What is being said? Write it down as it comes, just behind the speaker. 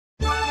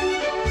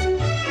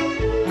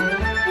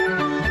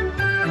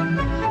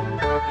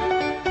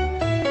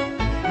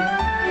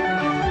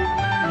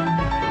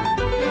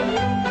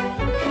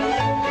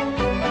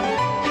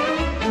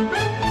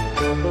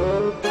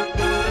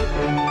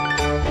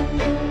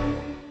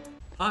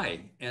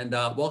Hi, and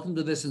welcome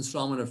to this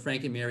installment of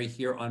Frank and Mary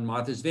here on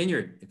Martha's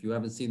Vineyard. If you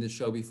haven't seen this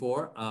show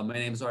before, my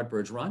name is Art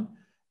Bergeron,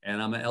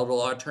 and I'm an elder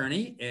law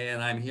attorney,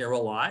 and I'm here a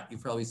lot.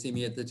 You've probably seen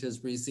me at the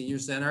Tisbury Senior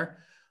Center.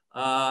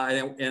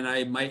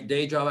 My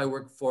day job, I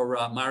work for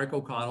Myrick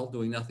O'Connell,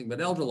 doing nothing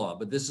but elder law.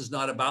 But this is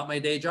not about my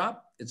day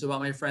job. It's about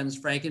my friends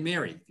Frank and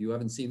Mary. If you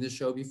haven't seen this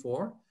show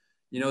before,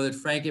 you know that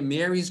Frank and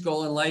Mary's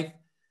goal in life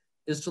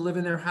is to live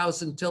in their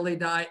house until they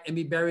die and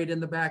be buried in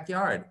the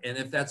backyard. And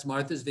if that's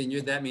Martha's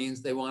Vineyard, that means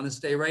they want to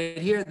stay right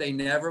here. They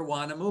never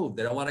want to move.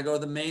 They don't want to go to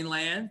the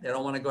mainland. They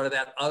don't want to go to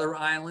that other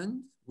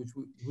island,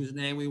 whose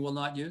name we will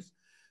not use.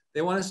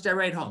 They want to stay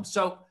right home.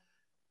 So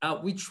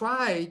we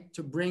try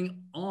to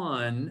bring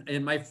on,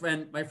 and my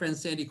friend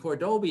Sandy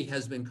Cordobi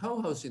has been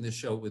co-hosting the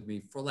show with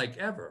me for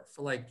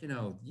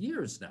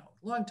years now,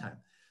 a long time.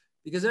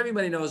 Because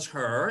everybody knows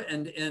her,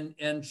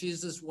 and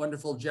she's this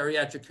wonderful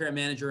geriatric care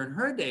manager in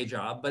her day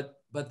job.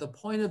 But the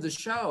point of the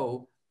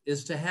show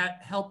is to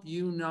help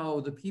you know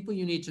the people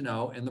you need to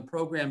know and the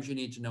programs you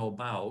need to know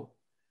about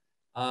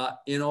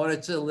in order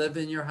to live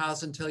in your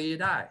house until you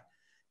die.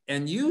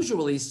 And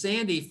usually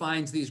Sandy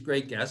finds these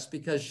great guests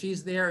because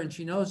she's there and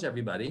she knows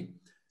everybody.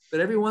 But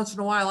every once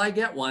in a while I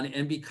get one,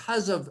 and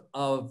because of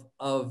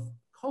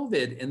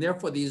COVID and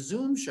therefore these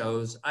Zoom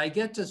shows, I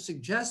get to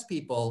suggest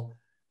people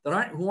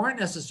who aren't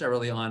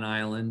necessarily on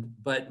island,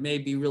 but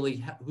maybe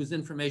whose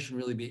information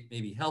really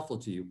may be helpful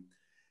to you.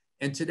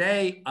 And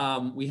today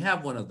we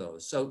have one of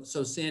those. So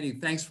Sandy,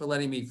 thanks for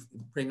letting me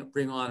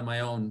bring on my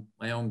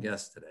own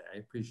guest today. I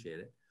appreciate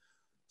it.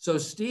 So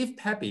Steve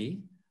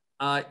Pepe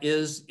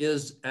has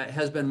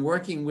been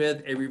working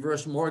with a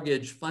reverse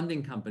mortgage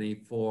funding company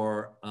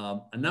for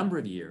a number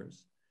of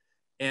years.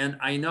 And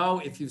I know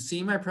if you've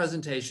seen my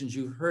presentations,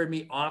 you've heard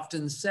me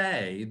often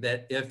say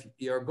that if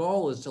your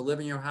goal is to live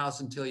in your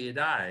house until you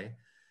die,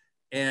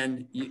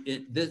 and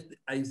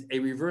a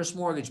reverse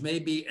mortgage may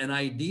be an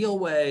ideal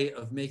way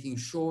of making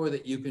sure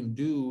that you can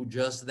do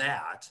just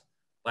that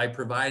by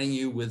providing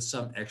you with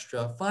some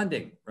extra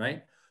funding,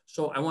 right?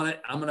 So I'm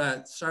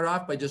gonna start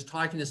off by just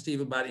talking to Steve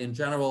about in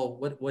general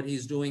what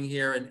he's doing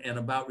here and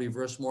about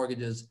reverse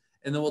mortgages,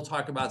 and then we'll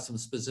talk about some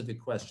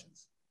specific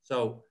questions.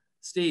 So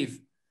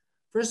Steve,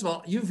 first of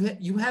all,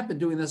 you have been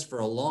doing this for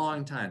a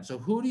long time. So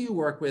who do you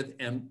work with,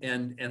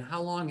 and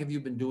how long have you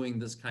been doing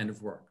this kind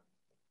of work?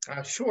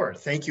 Sure.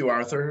 Thank you,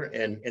 Arthur.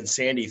 And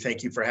Sandy,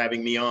 thank you for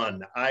having me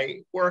on.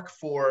 I work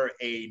for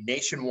a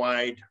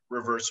nationwide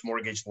reverse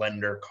mortgage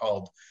lender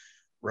called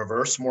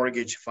Reverse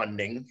Mortgage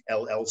Funding,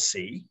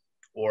 LLC,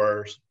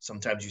 or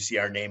sometimes you see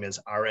our name as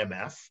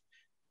RMF.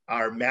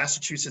 Our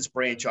Massachusetts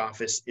branch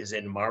office is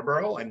in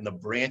Marlborough. I'm the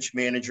branch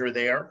manager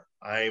there.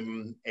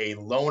 I'm a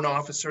loan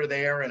officer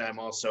there, and I'm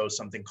also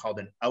something called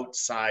an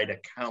outside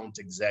account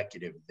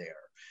executive there.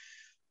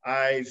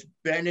 I've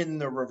been in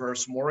the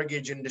reverse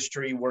mortgage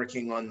industry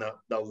working on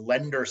the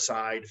lender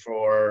side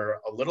for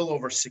a little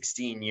over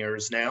 16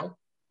 years now.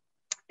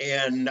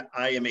 And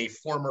I am a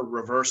former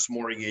reverse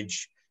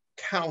mortgage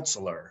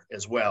counselor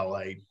as well.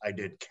 I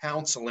did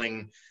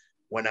counseling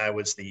when I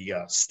was the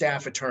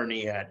staff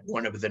attorney at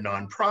one of the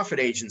nonprofit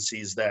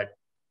agencies that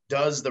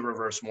does the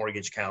reverse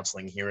mortgage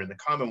counseling here in the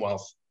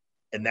Commonwealth.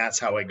 And that's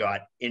how I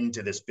got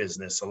into this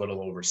business a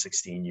little over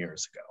 16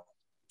 years ago.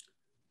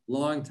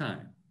 Long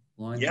time.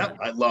 Yeah,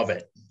 I love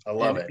it. I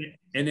love it.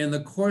 And in the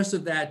course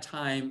of that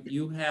time,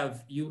 you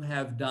have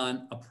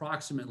done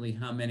approximately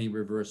how many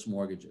reverse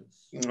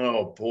mortgages?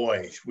 Oh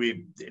boy,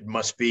 it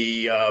must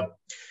be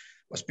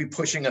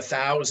pushing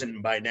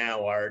 1,000 by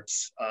now, Art.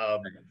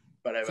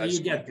 But I've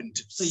spoken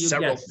to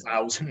several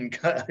thousand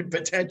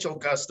potential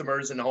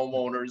customers and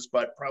homeowners,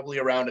 but probably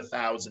around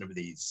 1,000 of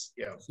these.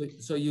 Yeah.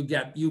 So you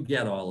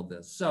get all of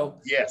this.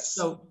 So yes.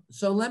 So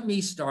let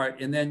me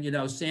start, and then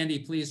Sandy,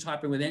 please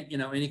hop in with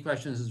any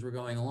questions as we're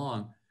going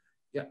along.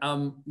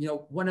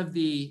 One of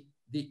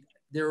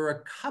there are a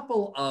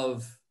couple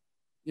of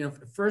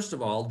first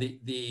of all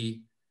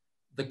the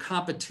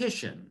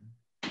competition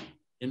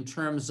in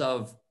terms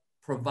of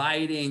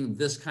providing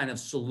this kind of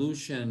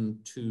solution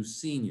to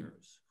seniors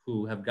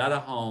who have got a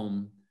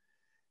home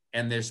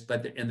and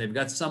they've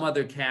got some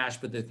other cash,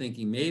 but they're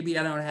thinking maybe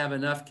I don't have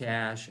enough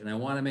cash and I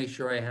want to make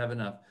sure I have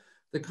enough.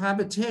 The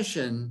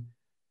competition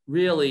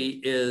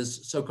really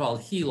is so-called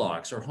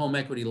HELOCs, or home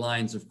equity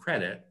lines of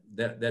credit,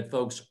 that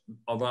folks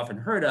have often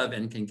heard of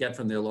and can get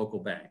from their local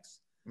banks.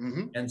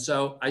 Mm-hmm. And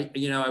so I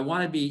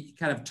want to be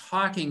kind of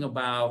talking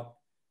about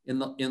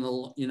how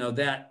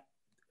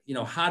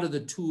do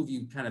the two of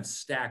you kind of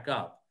stack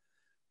up?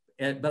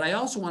 But I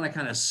also want to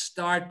kind of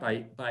start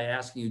by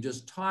asking you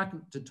just talk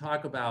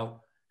about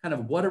kind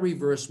of what a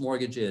reverse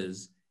mortgage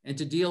is, and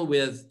to deal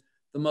with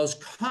the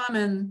most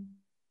common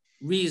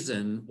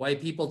reason why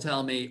people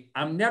tell me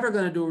I'm never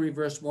going to do a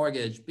reverse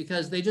mortgage,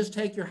 because they just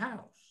take your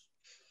house.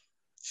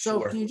 So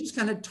sure. Can you just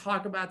kind of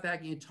talk about that?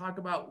 Can you talk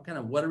about kind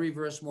of what a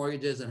reverse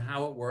mortgage is and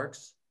how it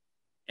works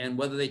and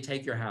whether they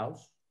take your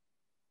house?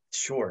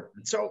 Sure.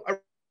 So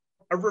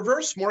a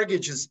reverse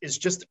mortgage is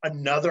just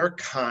another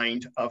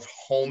kind of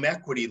home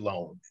equity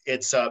loan.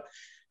 It's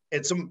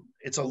it's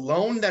a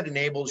loan that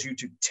enables you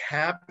to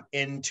tap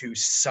into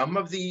some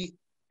of the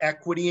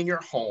equity in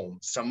your home,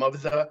 some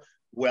of the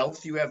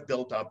wealth you have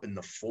built up in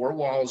the four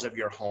walls of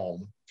your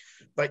home,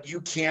 but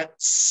you can't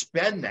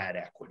spend that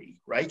equity,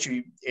 right?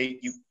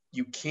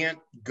 You can't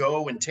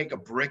go and take a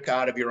brick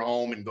out of your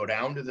home and go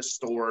down to the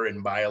store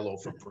and buy a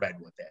loaf of bread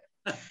with it.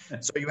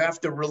 So you have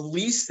to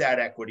release that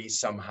equity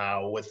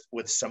somehow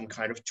with some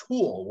kind of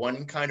tool.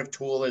 One kind of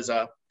tool is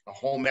a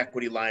home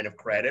equity line of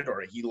credit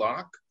or a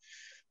HELOC,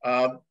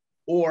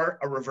 or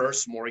a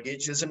reverse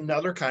mortgage is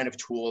another kind of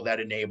tool that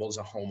enables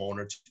a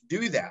homeowner to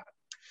do that.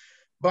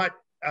 But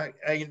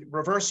a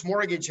reverse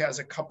mortgage has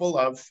a couple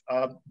of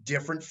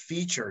different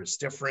features,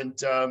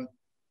 different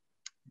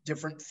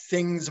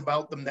things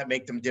about them that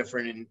make them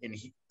different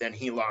than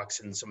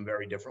HELOCs in some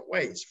very different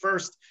ways.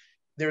 First,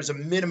 there's a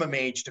minimum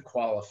age to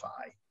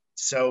qualify.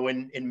 So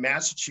in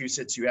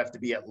Massachusetts, you have to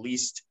be at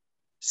least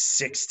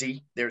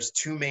 60. There's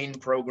two main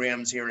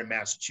programs here in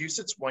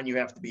Massachusetts. One, you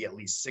have to be at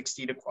least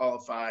 60 to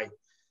qualify.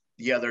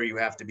 The other, you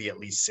have to be at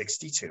least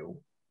 62.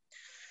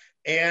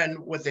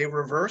 And with a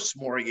reverse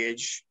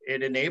mortgage,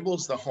 it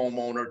enables the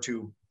homeowner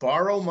to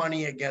borrow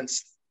money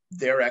against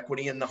their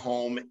equity in the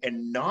home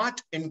and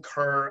not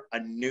incur a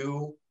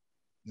new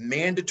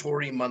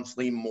mandatory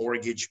monthly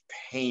mortgage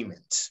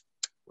payment,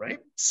 right?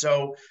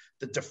 So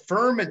the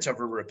deferment of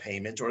a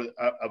repayment or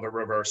of a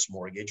reverse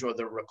mortgage, or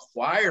the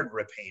required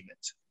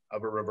repayment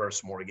of a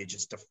reverse mortgage,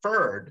 is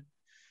deferred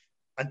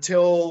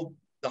until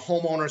the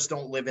homeowners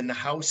don't live in the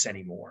house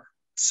anymore.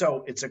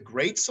 So it's a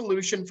great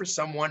solution for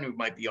someone who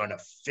might be on a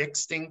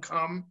fixed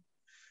income,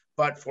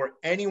 but for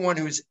anyone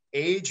who's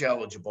age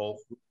eligible,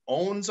 who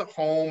owns a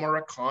home or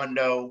a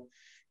condo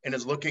and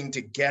is looking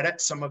to get at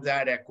some of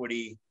that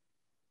equity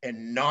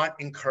and not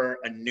incur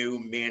a new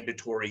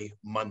mandatory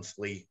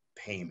monthly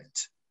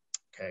payment.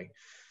 Okay.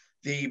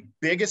 The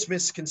biggest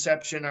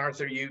misconception,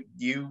 Arthur,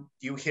 you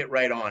hit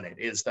right on it,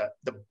 is that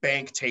the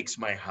bank takes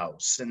my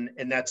house.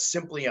 And that's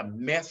simply a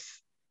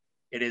myth.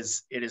 It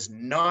is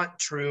not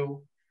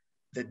true.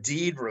 The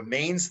deed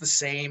remains the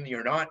same.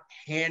 You're not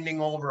handing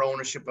over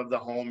ownership of the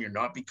home. You're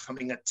not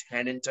becoming a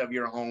tenant of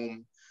your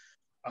home.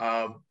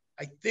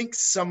 I think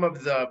some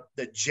of the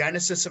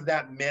genesis of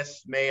that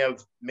myth may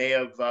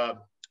have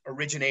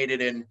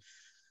originated in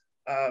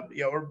a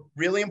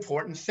really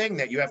important thing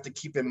that you have to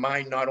keep in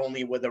mind, not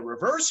only with a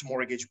reverse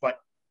mortgage, but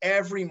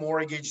every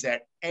mortgage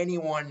that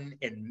anyone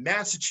in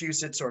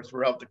Massachusetts or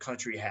throughout the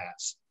country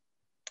has.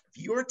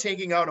 If you're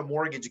taking out a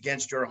mortgage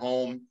against your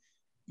home,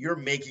 you're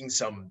making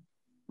some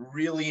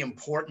really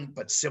important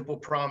but simple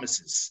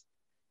promises.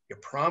 You're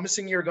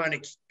promising you're going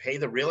to pay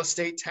the real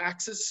estate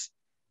taxes.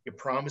 You're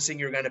promising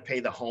you're going to pay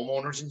the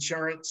homeowner's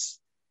insurance.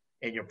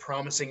 And you're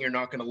promising you're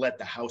not going to let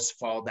the house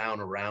fall down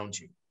around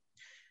you.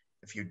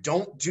 If you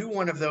don't do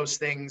one of those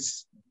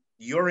things,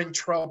 you're in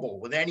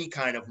trouble with any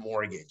kind of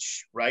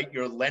mortgage, right?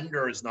 Your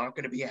lender is not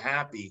going to be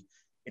happy.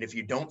 And if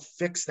you don't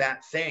fix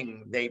that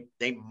thing,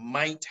 they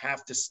might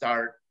have to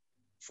start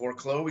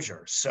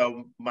foreclosure.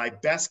 So my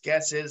best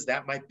guess is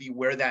that might be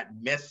where that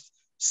myth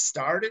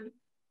started.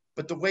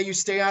 But the way you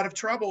stay out of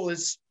trouble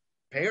is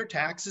pay your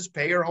taxes,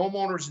 pay your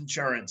homeowner's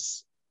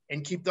insurance,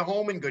 and keep the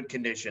home in good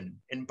condition.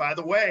 And by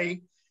the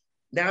way,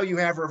 now you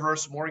have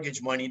reverse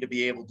mortgage money to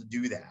be able to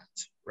do that,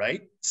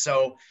 right?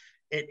 So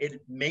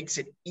it makes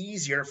it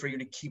easier for you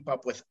to keep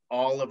up with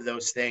all of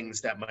those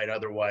things that might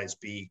otherwise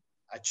be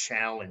a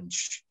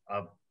challenge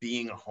of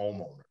being a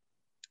homeowner.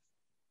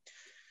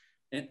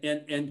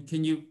 And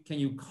can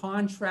you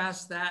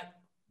contrast that,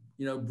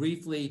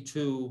 briefly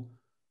to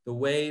the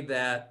way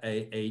that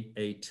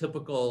a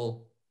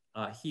typical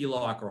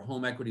HELOC or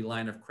home equity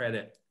line of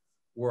credit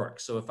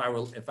works? So if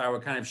I were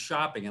kind of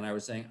shopping and I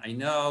was saying, I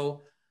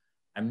know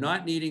I'm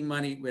not needing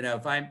money,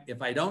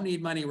 if I don't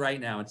need money right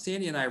now, and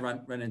Sandy and I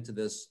run into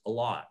this a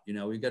lot.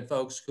 We've got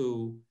folks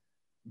who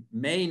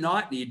may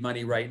not need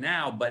money right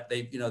now, but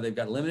they've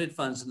got limited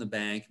funds in the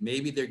bank.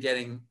 Maybe they're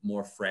getting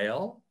more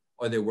frail,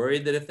 or they're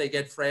worried that if they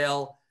get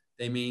frail,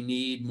 they may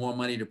need more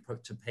money to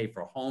pay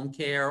for home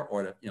care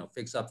or to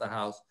fix up the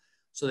house.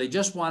 So they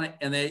just want it,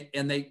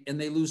 and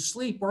they lose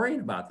sleep worrying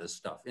about this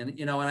stuff. And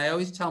and I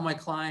always tell my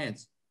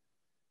clients,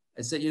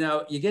 I said,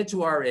 you get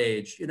to our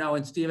age,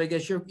 and Steve, I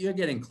guess you're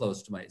getting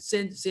close to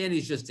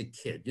Sandy's just a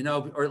kid,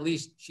 or at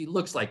least she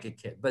looks like a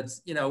kid, but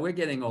we're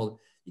getting old.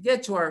 You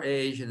get to our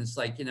age, and it's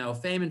like,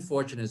 fame and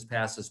fortune has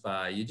passed us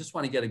by. You just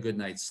want to get a good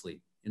night's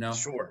sleep,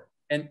 Sure.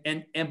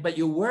 But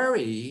you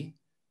worry,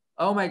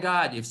 oh my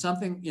God, if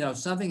something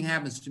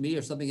happens to me,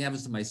 if something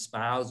happens to my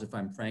spouse, if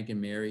I'm Frank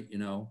and Mary,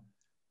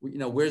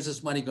 where's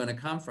this money going to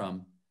come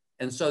from?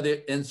 And so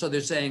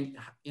they're saying,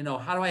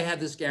 how do I have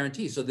this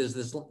guarantee? So there's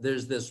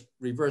this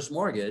reverse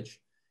mortgage,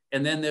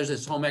 and then there's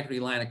this home equity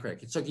line of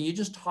credit. So can you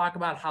just talk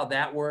about how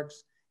that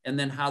works and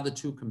then how the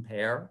two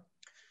compare?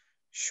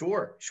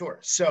 Sure.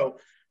 So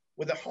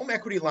with a home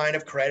equity line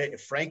of credit,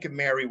 if Frank and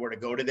Mary were to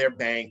go to their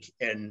bank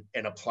and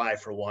apply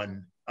for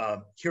one,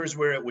 here's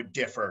where it would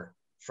differ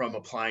from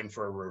applying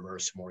for a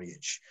reverse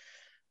mortgage.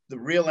 The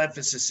real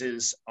emphasis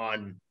is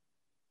on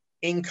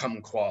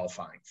income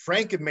qualifying.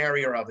 Frank and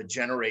Mary are of a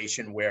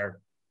generation where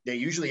they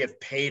usually have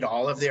paid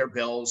all of their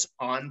bills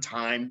on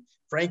time.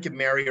 Frank and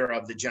Mary are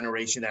of the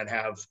generation that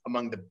have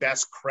among the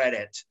best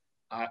credit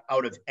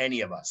out of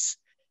any of us.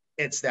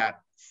 It's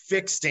that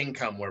fixed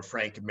income where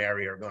Frank and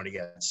Mary are going to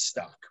get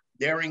stuck.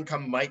 Their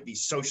income might be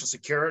Social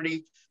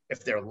Security.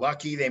 If they're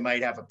lucky, they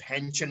might have a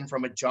pension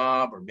from a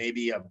job, or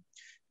maybe a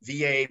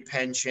VA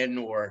pension,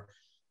 or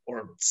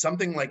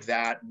something like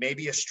that.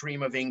 Maybe a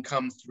stream of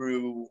income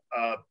through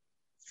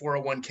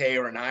 401k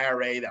or an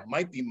IRA that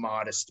might be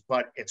modest,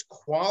 but it's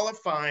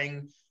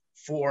qualifying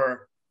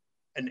for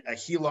a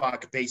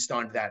HELOC based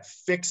on that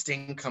fixed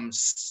income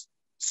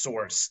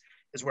source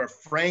is where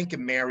Frank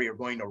and Mary are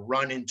going to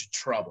run into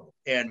trouble.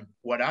 And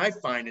what I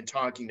find in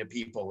talking to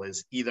people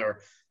is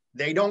either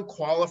they don't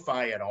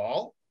qualify at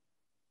all,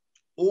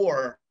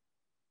 or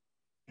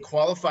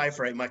qualify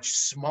for a much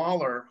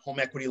smaller home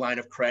equity line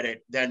of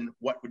credit than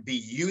what would be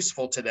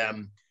useful to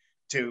them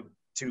to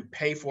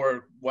pay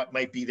for what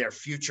might be their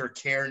future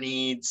care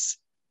needs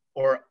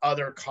or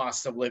other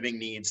cost of living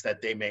needs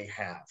that they may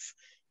have.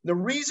 The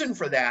reason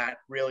for that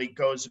really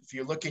goes, if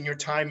you look in your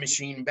time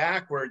machine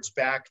backwards,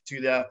 back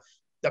to the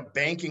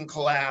banking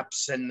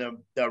collapse and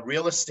the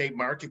real estate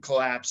market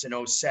collapse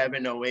in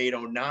 07, 08,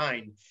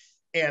 09,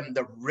 and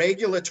the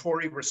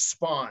regulatory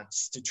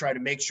response to try to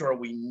make sure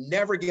we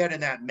never get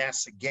in that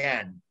mess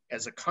again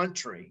as a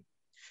country.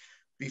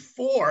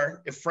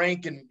 Before, if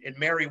Frank and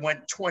Mary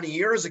went 20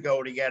 years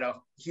ago to get a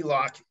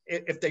HELOC,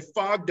 if they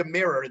fogged a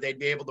mirror, they'd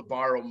be able to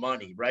borrow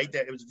money, right?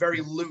 That it was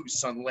very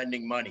loose on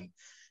lending money.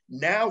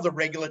 Now the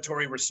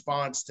regulatory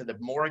response to the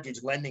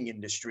mortgage lending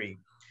industry,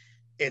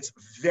 it's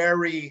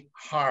very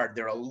hard.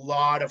 There are a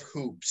lot of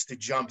hoops to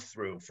jump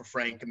through for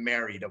Frank and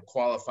Mary to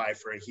qualify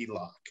for a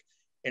HELOC.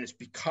 And it's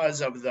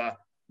because of the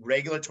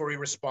regulatory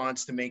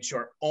response to make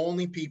sure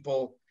only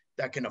people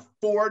that can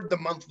afford the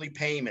monthly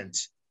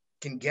payments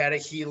can get a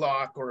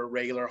HELOC or a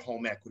regular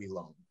home equity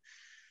loan.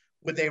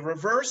 With a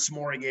reverse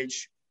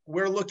mortgage,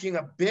 we're looking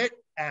a bit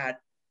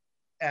at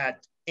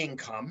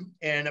income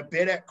and a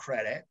bit at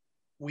credit.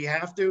 We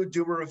have to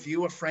do a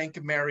review of Frank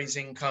and Mary's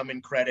income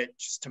and credit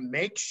just to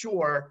make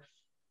sure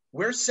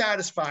we're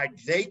satisfied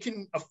they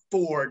can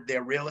afford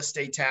their real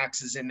estate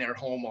taxes and their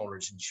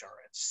homeowner's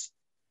insurance.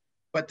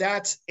 But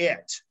that's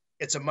it.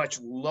 It's a much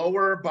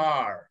lower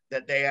bar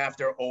that they have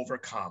to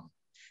overcome.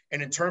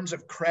 And in terms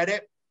of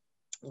credit,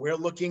 we're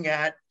looking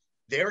at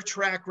their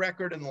track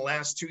record in the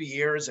last 2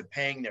 years of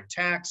paying their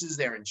taxes,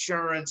 their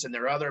insurance, and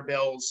their other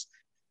bills.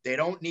 They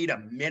don't need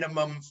a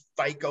minimum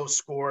FICO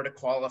score to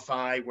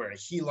qualify, where a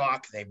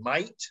HELOC they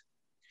might.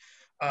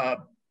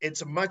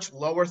 It's a much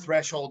lower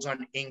thresholds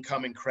on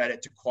income and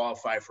credit to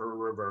qualify for a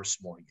reverse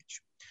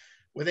mortgage.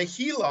 With a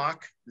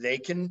HELOC, they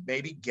can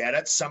maybe get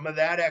at some of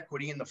that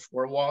equity in the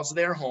four walls of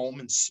their home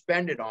and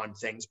spend it on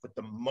things. But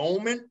the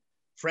moment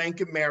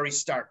Frank and Mary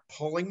start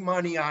pulling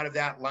money out of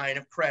that line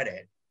of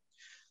credit,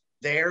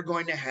 they're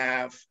going to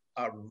have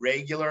a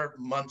regular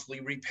monthly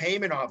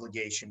repayment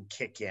obligation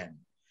kick in.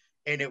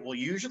 And it will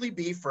usually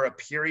be for a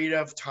period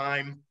of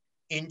time,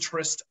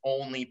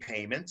 interest-only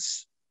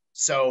payments.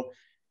 So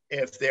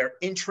if their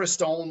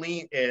interest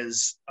only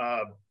is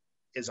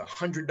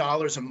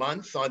 $100 a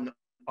month on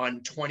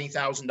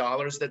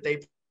 $20,000 that they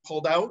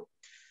pulled out,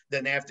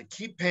 then they have to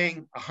keep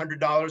paying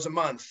 $100 a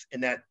month,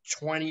 and that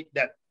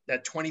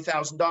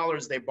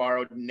 $20,000 they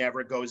borrowed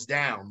never goes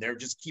down. They're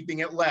just keeping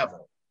it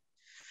level.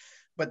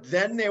 But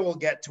then they will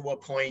get to a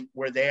point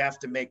where they have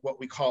to make what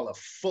we call a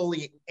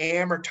fully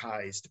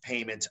amortized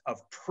payment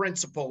of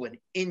principal and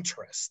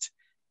interest.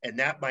 And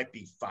that might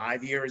be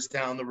 5 years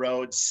down the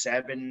road,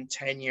 7,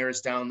 10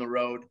 years down the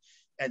road.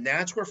 And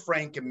that's where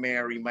Frank and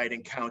Mary might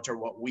encounter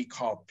what we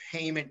call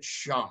payment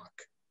shock.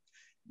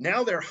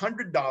 Now their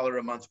 $100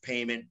 a month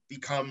payment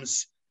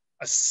becomes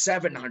a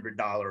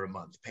 $700 a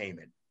month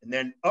payment. And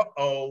then,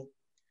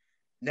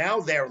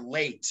 now they're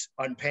late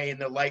on paying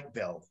the light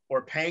bill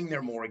or paying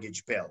their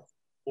mortgage bill,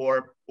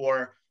 or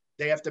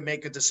they have to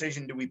make a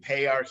decision. Do we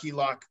pay our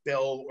HELOC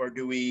bill, or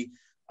do we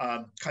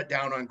cut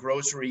down on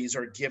groceries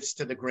or gifts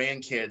to the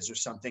grandkids or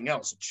something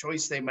else? A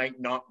choice they might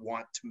not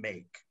want to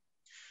make.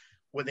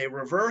 With a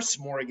reverse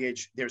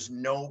mortgage, there's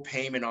no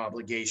payment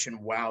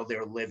obligation while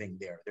they're living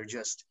there. They're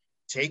just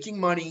taking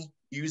money,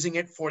 using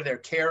it for their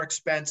care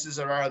expenses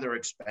or other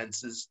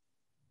expenses,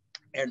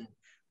 and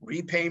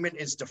repayment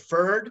is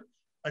deferred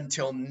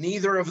until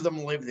neither of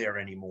them live there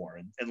anymore,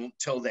 and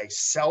until they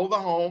sell the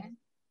home.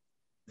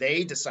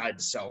 They decide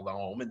to sell the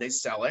home and they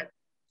sell it,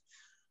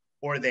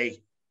 or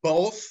they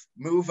both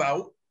move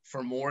out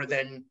for more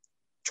than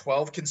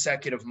 12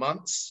 consecutive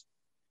months,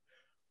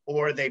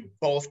 or they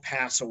both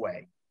pass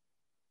away,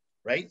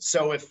 right?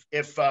 So if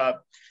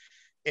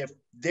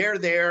they're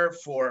there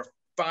for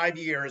 5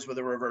 years with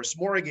a reverse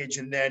mortgage,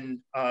 and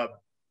then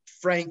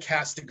Frank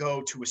has to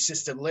go to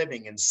assisted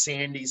living, and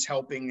Sandy's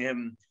helping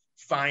him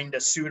find a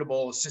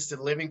suitable assisted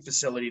living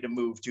facility to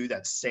move to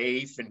that's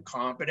safe and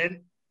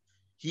competent.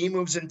 He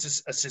moves into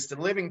assisted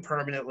living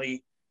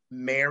permanently.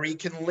 Mary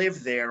can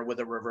live there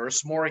with a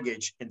reverse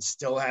mortgage and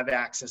still have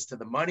access to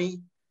the money.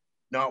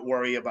 not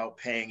worry about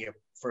paying it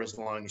for as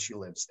long as she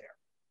lives there.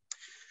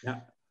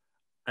 Yeah.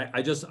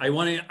 I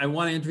want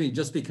to intervene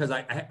just because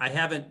I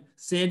haven't,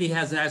 Sandy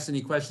hasn't asked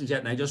any questions yet,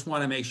 and I just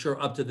want to make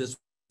sure up to this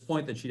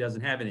point that she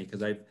doesn't have any,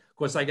 because of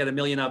course I got a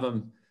million of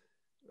them.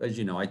 As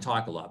you know, I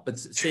talk a lot, but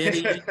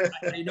Sandy,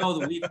 I know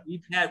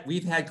that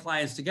we've had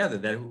clients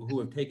together who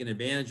have taken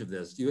advantage of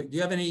this. Do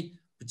you have any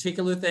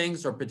particular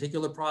things or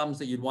particular problems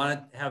that you'd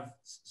want to have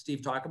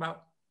Steve talk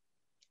about?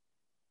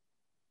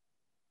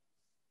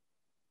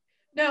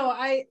 No,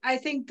 I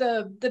think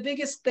the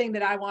biggest thing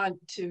that I want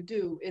to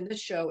do in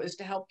this show is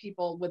to help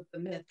people with the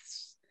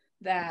myths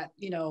that,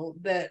 you know,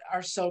 that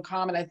are so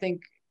common. I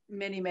think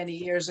many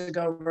years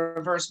ago,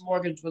 reverse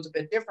mortgage was a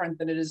bit different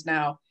than it is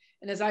now.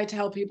 And as I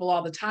tell people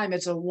all the time,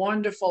 it's a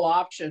wonderful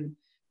option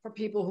for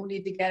people who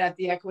need to get at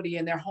the equity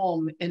in their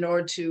home in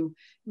order to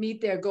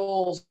meet their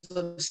goals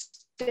of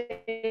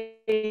staying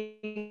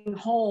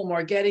home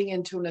or getting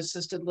into an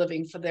assisted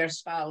living for their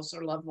spouse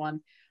or loved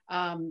one.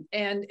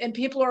 And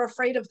people are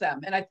afraid of them.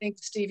 And I think,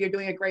 Steve, you're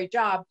doing a great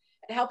job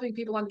at helping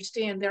people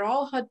understand they're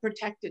all HUD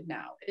protected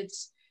now.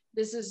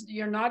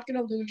 You're not going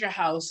to lose your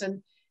house.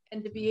 And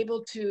to be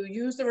able to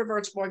use the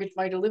reverse mortgage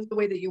money to live the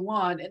way that you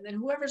want. And then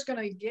whoever's going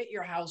to get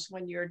your house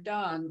when you're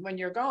done, when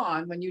you're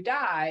gone, when you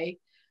die,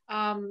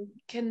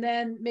 can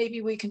then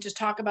maybe we can just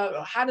talk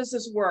about how does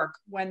this work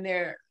when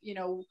they're, you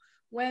know,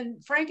 when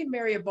Frank and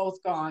Mary are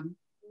both gone,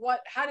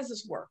 how does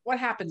this work? What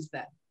happens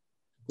then?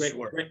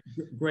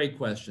 Great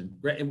question.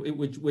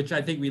 Which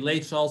I think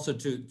relates also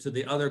to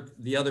the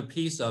other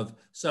piece of,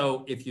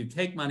 so if you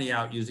take money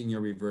out using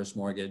your reverse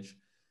mortgage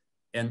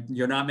and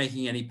you're not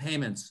making any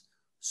payments,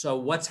 so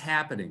what's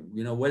happening?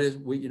 You know, because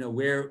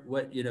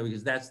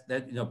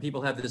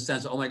people have this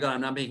sense, oh my God, I'm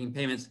not making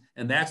payments.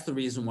 And that's the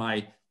reason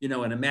why, you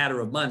know, in a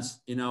matter of months,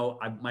 you know,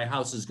 my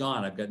house is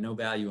gone. I've got no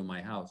value in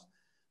my house.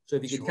 So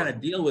if you could kind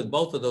of deal with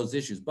both of those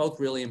issues,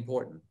 both really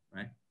important,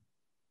 right?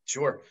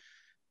 Sure.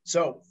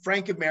 So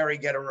Frank and Mary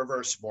get a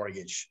reverse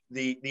mortgage.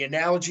 The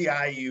analogy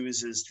I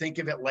use is, think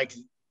of it like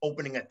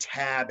opening a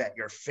tab at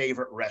your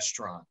favorite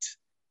restaurant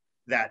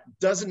that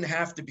doesn't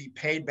have to be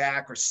paid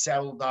back or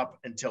settled up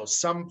until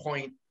some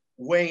point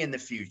way in the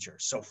future.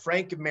 So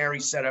Frank and Mary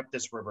set up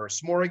this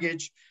reverse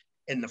mortgage.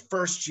 In the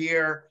first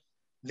year,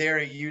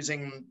 they use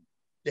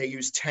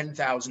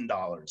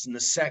 $10,000. In the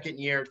second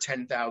year,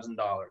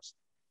 $10,000.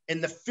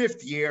 In the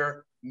fifth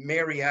year,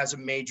 Mary has a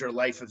major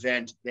life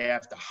event. They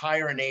have to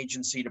hire an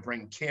agency to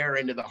bring care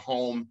into the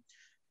home.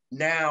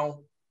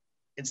 Now,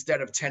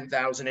 instead of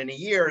 $10,000 in a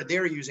year,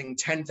 they're using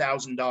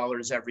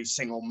 $10,000 every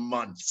single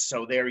month.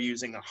 So they're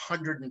using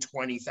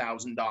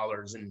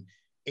 $120,000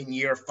 in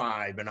year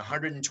 5 and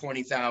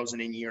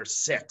 $120,000 in year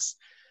 6.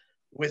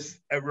 With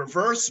a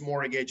reverse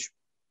mortgage,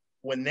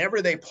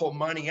 whenever they pull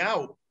money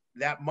out,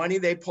 that money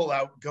they pull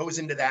out goes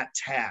into that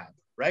tab,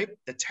 right?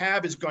 The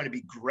tab is going to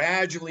be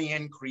gradually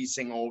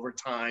increasing over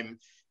time,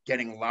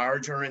 getting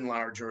larger and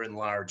larger and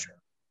larger.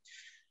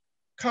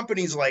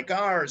 Companies like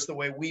ours, the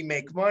way we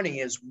make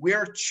money is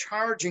we're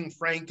charging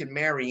Frank and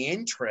Mary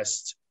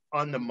interest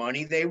on the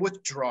money they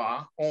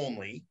withdraw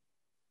only.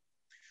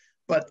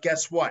 But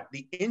guess what?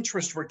 The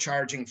interest we're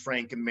charging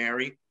Frank and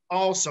Mary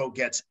also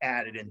gets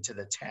added into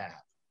the tab.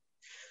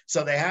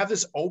 So they have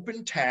this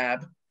open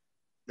tab,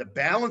 the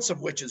balance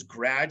of which is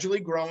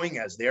gradually growing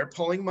as they're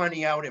pulling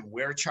money out and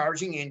we're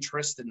charging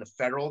interest, and the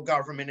federal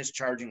government is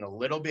charging a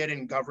little bit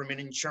in government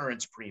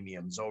insurance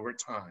premiums over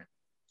time.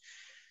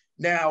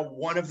 Now,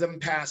 one of them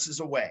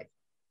passes away.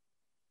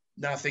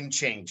 Nothing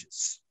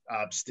changes.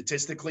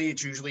 Statistically,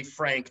 it's usually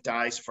Frank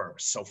dies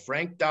first. So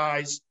Frank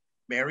dies,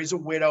 Mary's a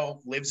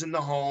widow, lives in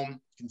the home,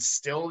 can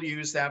still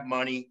use that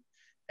money.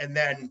 And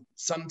then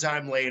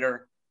sometime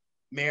later,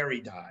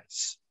 Mary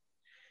dies.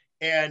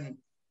 And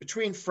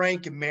between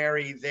Frank and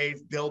Mary,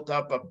 they've built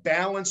up a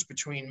balance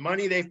between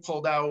money they've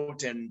pulled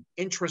out and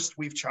interest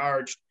we've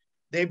charged.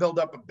 They build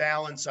up a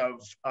balance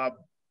of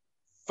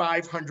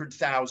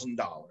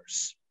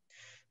 $500,000.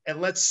 And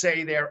let's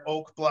say their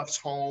Oak Bluffs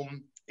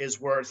home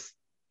is worth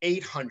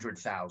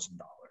 $800,000.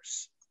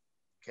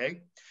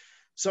 Okay.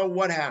 So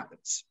what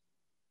happens?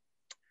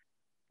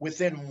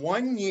 Within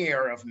 1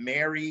 year of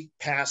Mary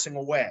passing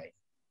away,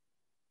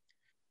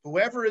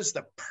 whoever is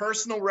the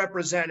personal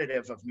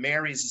representative of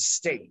Mary's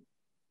estate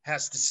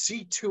has to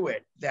see to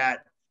it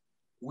that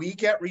we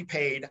get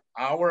repaid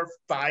our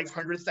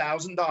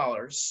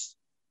 $500,000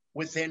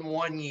 within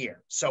 1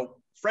 year. So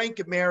Frank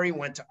and Mary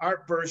went to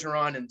Art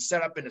Bergeron and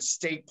set up an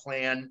estate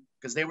plan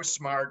because they were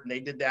smart and they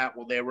did that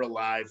while they were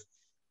alive.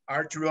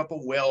 Art drew up a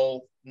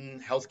will,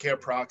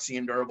 healthcare proxy,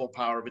 and durable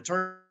power of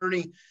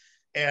attorney.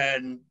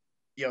 And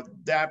you know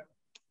that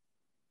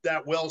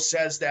will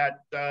says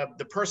that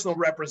the personal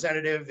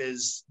representative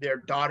is their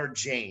daughter,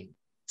 Jane.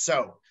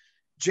 So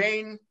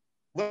Jane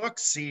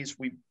looks, sees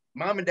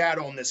mom and dad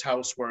own this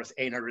house worth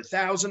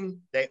 $800,000.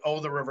 They owe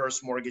the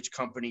reverse mortgage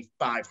company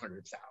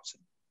 $500,000.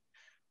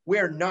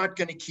 We're not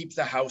going to keep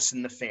the house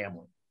in the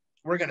family.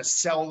 We're going to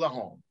sell the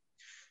home.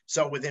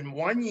 So within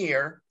 1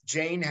 year,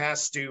 Jane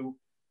has to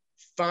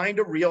find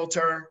a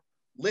realtor,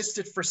 list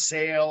it for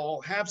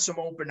sale, have some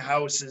open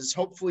houses,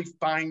 hopefully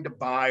find a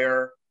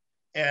buyer,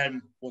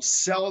 and we'll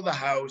sell the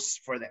house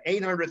for the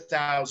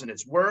 $800,000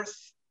 it's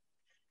worth.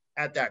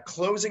 At that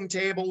closing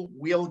table,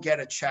 we'll get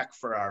a check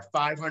for our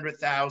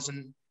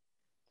 $500,000,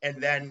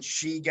 and then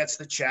she gets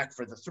the check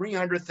for the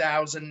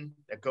 $300,000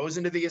 that goes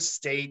into the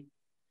estate.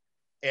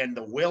 And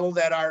the will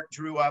that Art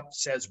drew up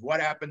says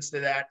what happens to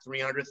that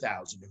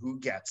 $300,000, who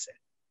gets it,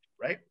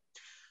 right?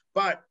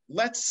 But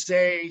let's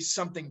say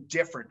something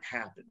different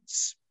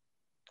happens.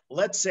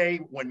 Let's say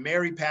when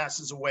Mary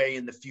passes away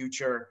in the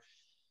future,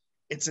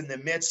 it's in the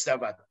midst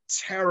of a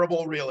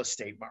terrible real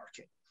estate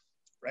market,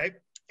 right?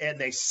 And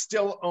they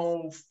still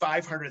owe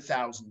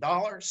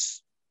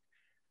 $500,000,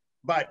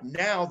 but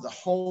now the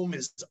home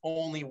is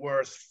only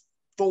worth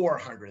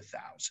 $400,000.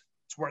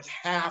 It's worth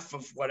half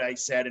of what I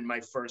said in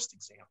my first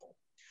example.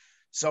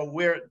 So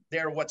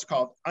they're what's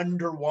called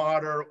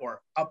underwater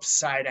or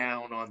upside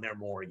down on their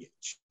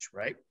mortgage,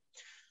 right?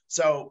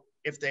 So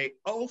if they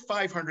owe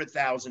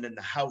 $500,000 and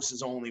the house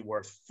is only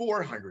worth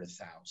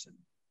 $400,000,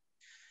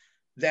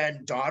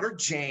 then daughter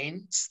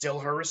Jane, still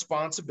her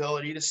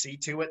responsibility to see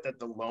to it that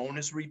the loan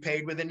is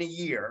repaid within a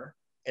year,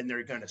 and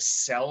they're going to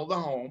sell the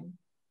home.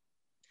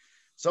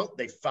 So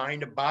they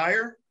find a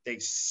buyer, they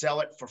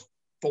sell it for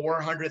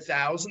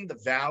 $400,000, the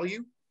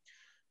value.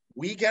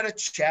 We get a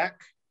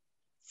check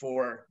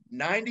for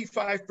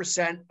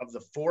 95% of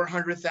the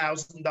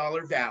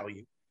 $400,000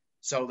 value.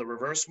 So the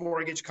reverse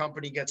mortgage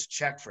company gets a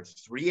check for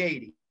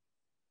 $380,000.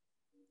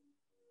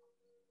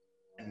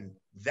 And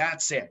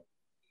that's it.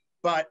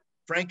 But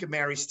Frank and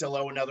Mary still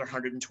owe another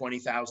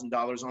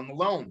 $120,000 on the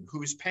loan.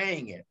 Who's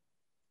paying it?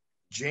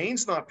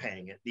 Jane's not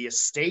paying it. The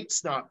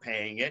estate's not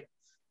paying it.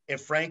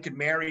 If Frank and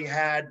Mary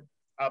had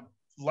a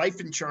life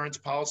insurance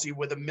policy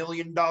with $1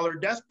 million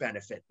death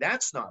benefit,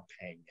 that's not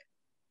paying it.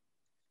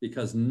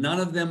 Because none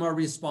of them are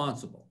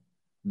responsible.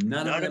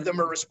 None of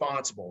them are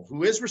responsible.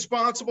 Who is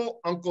responsible?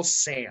 Uncle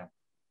Sam,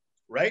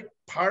 right?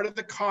 Part of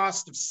the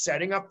cost of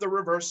setting up the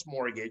reverse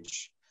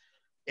mortgage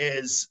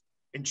is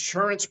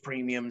insurance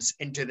premiums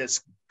into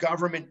this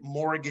government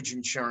mortgage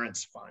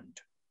insurance fund.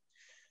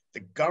 The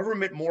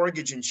government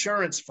mortgage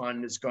insurance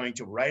fund is going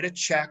to write a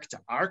check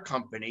to our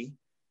company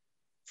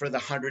for the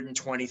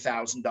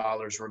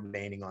 $120,000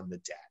 remaining on the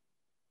debt.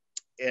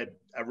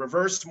 A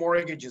reverse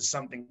mortgage is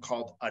something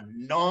called a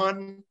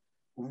non-recourse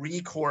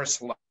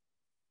loan.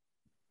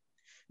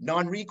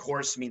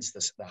 Non-recourse means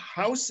this: the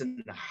house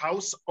and the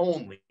house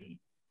only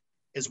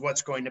is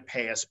what's going to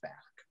pay us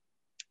back.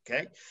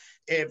 Okay,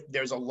 if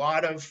there's a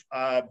lot of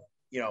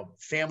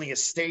family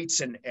estates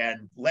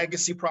and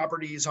legacy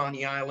properties on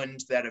the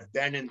island that have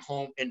been in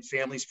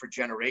families for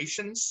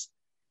generations.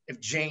 If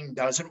Jane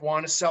doesn't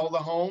want to sell the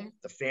home,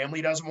 the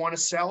family doesn't want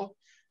to sell,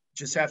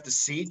 just have to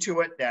see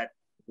to it that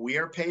we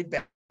are paid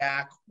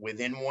back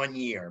within 1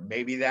 year.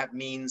 Maybe that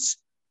means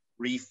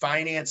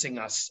refinancing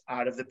us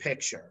out of the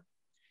picture.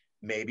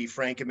 Maybe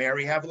Frank and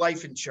Mary have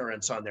life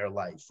insurance on their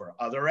life or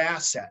other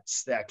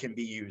assets that can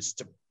be used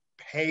to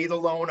pay the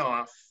loan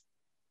off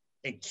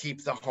and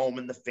keep the home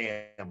in the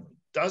family.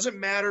 Doesn't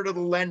matter to the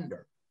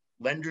lender.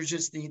 Lender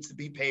just needs to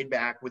be paid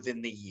back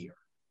within the year.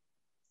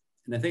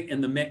 And I think,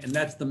 and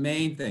that's the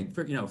main thing.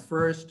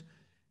 First,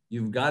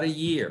 you've got a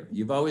year.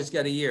 You've always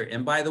got a year.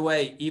 And by the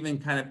way, even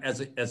kind of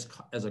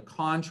as a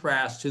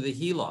contrast to the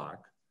HELOC,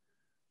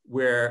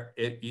 where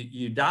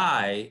you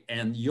die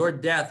and your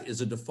death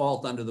is a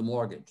default under the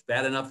mortgage.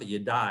 Bad enough that you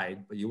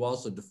died, but you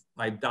also,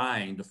 by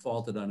dying,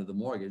 defaulted under the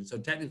mortgage. So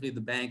technically,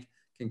 the bank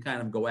can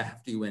kind of go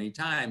after you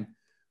anytime.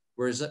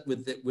 Whereas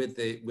with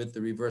the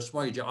reverse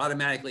mortgage, you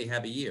automatically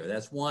have a year.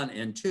 That's one.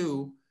 And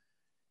two,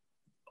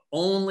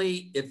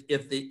 only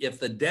if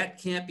the debt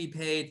can't be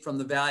paid from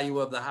the value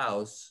of the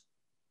house,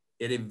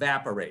 it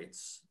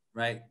evaporates,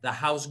 right? The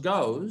house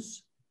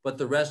goes, but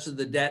the rest of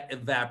the debt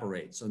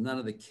evaporates. So none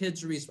of the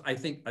kids, I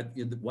think,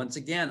 once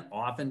again,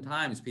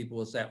 oftentimes people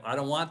will say, I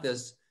don't want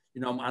this, I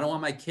don't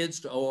want my kids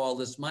to owe all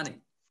this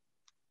money.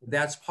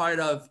 That's part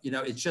of,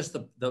 it's just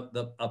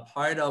a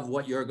part of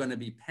what you're going to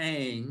be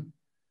paying,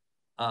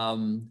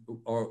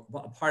 or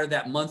a part of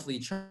that monthly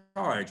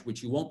charge,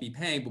 which you won't be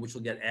paying, but which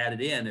will get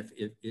added in if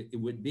it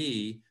would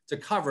be to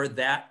cover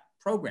that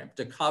program,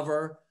 to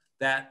cover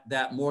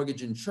that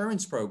mortgage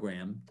insurance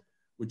program,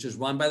 which is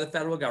run by the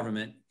federal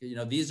government.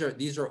 These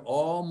are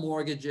all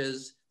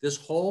mortgages. This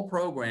whole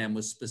program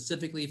was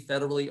specifically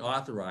federally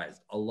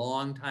authorized a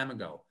long time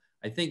ago.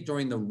 I think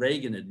during the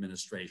Reagan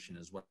administration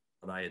is what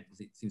it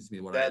seems to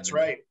me what That's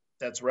right.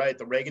 That's right.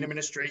 The Reagan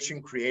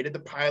administration created the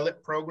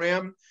pilot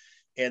program.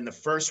 And the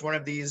first one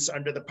of these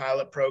under the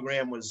pilot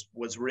program was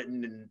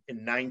written in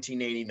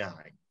 1989.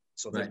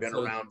 So they've been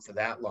around for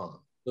that long.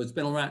 So it's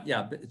been around,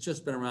 yeah, but it's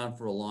just been around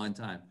for a long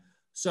time.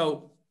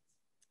 So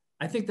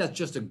I think that's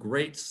just a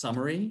great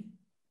summary.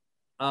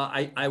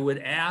 I would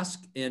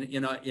ask,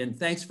 and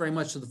thanks very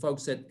much to the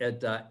folks at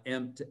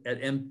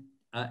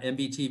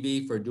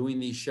MBTV for doing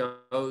these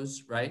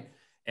shows, right?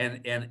 And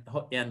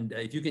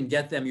if you can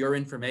get them your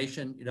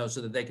information,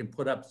 so that they can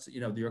put up,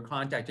 your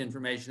contact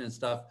information and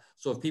stuff.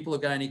 So if people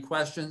have got any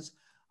questions,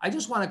 I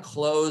just want to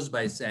close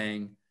by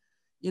saying,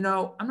 you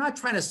know, I'm not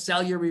trying to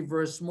sell you a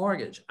reverse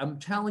mortgage. I'm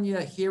telling you,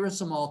 here are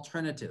some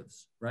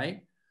alternatives,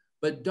 right?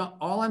 But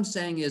all I'm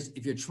saying is,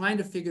 if you're trying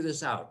to figure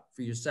this out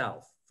for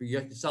yourself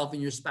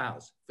and your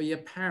spouse, for your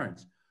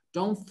parents,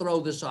 don't throw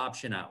this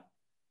option out.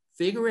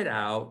 Figure it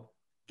out,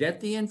 get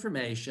the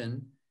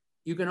information.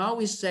 You can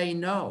always say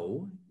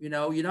no. You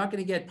know, you're not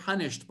going to get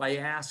punished by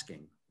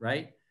asking,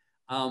 right?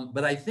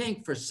 But I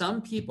think for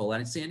some people,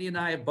 and Sandy and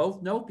I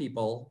both know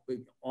people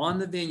on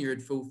the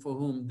Vineyard for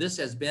whom this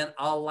has been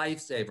a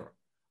lifesaver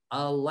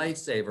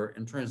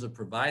in terms of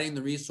providing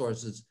the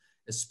resources,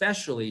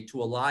 especially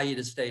to allow you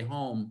to stay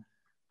home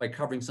by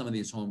covering some of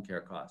these home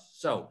care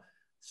costs. So,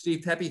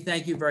 Steve, Pepe,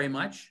 thank you very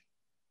much.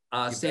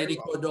 Sandy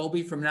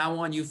Cordobi, from now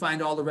on, you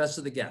find all the rest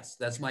of the guests.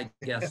 That's my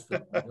guest.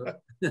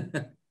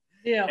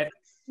 Yeah.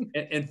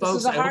 And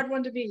folks, this is a hard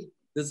one to beat.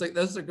 This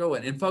is a good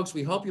one. And folks,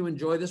 we hope you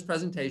enjoy this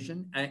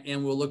presentation,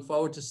 and we'll look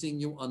forward to seeing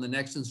you on the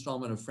next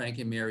installment of Frank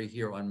and Mary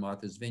here on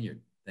Martha's Vineyard.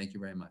 Thank you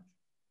very much.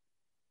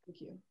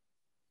 Thank you.